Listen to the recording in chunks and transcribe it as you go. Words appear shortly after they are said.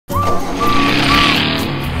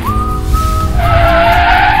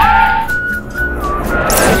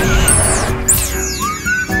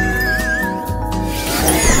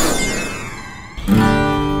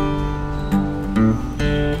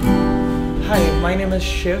My name is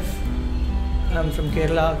Shiv. I'm from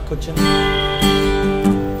Kerala, Cochin.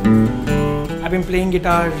 I've been playing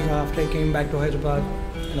guitar after I came back to Hyderabad,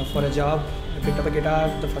 for a job. I picked up a guitar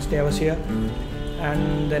the first day I was here,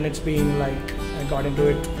 and then it's been like I got into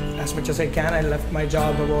it as much as I can. I left my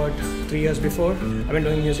job about 3 years before. I've been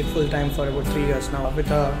doing music full time for about 3 years now. With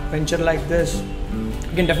a venture like this,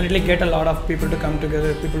 you can definitely get a lot of people to come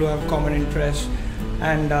together, people who have common interests,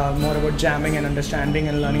 and more about jamming and understanding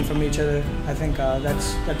and learning from each other. I think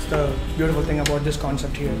that's the beautiful thing about this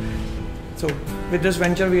concept here. So with this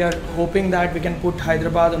venture, we are hoping that we can put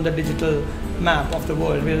Hyderabad on the digital map of the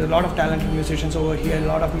world. There's a lot of talented musicians over here, a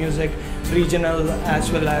lot of music, regional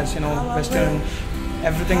as well as Western.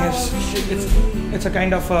 Everything is it's a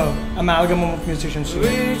kind of amalgam of musicians.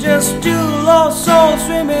 We're just two lost souls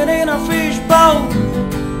swimming in a fishbowl,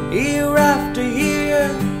 year after year.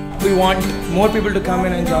 We want more people to come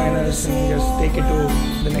in and join us and just take it to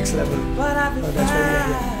the next level. So that's what we are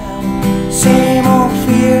here. Same old